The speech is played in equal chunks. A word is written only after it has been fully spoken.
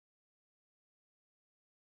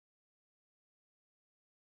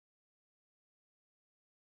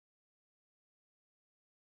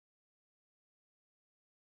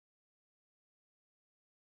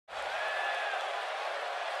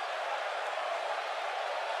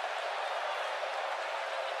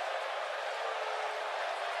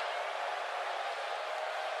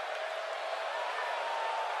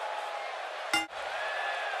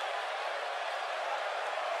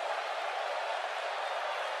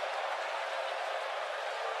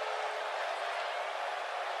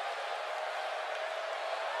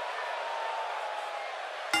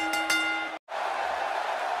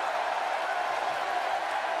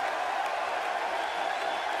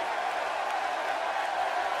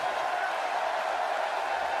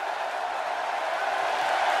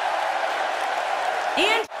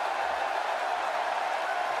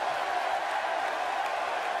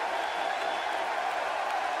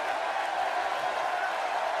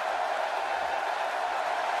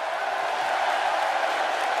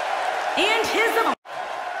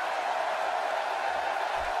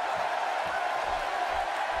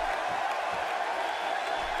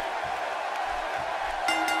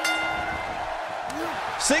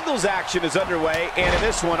Singles action is underway, and in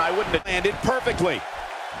this one, I wouldn't have landed perfectly.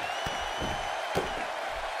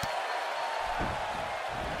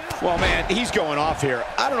 Well, man, he's going off here.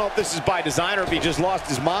 I don't know if this is by design or if he just lost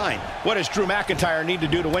his mind. What does Drew McIntyre need to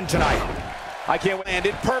do to win tonight? I can't land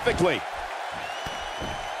it perfectly.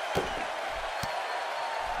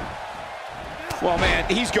 Well, man,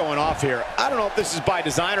 he's going off here. I don't know if this is by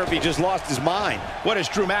design or if he just lost his mind. What does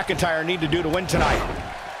Drew McIntyre need to do to win tonight?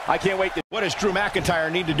 I can't wait to... What does Drew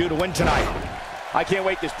McIntyre need to do to win tonight? I can't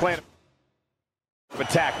wait this plan of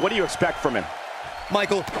attack. What do you expect from him?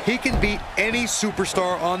 Michael, he can beat any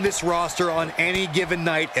superstar on this roster on any given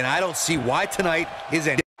night, and I don't see why tonight is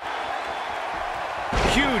any.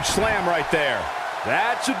 Huge slam right there.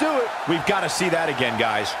 That should do it. We've got to see that again,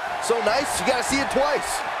 guys. So nice, you got to see it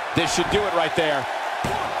twice. This should do it right there.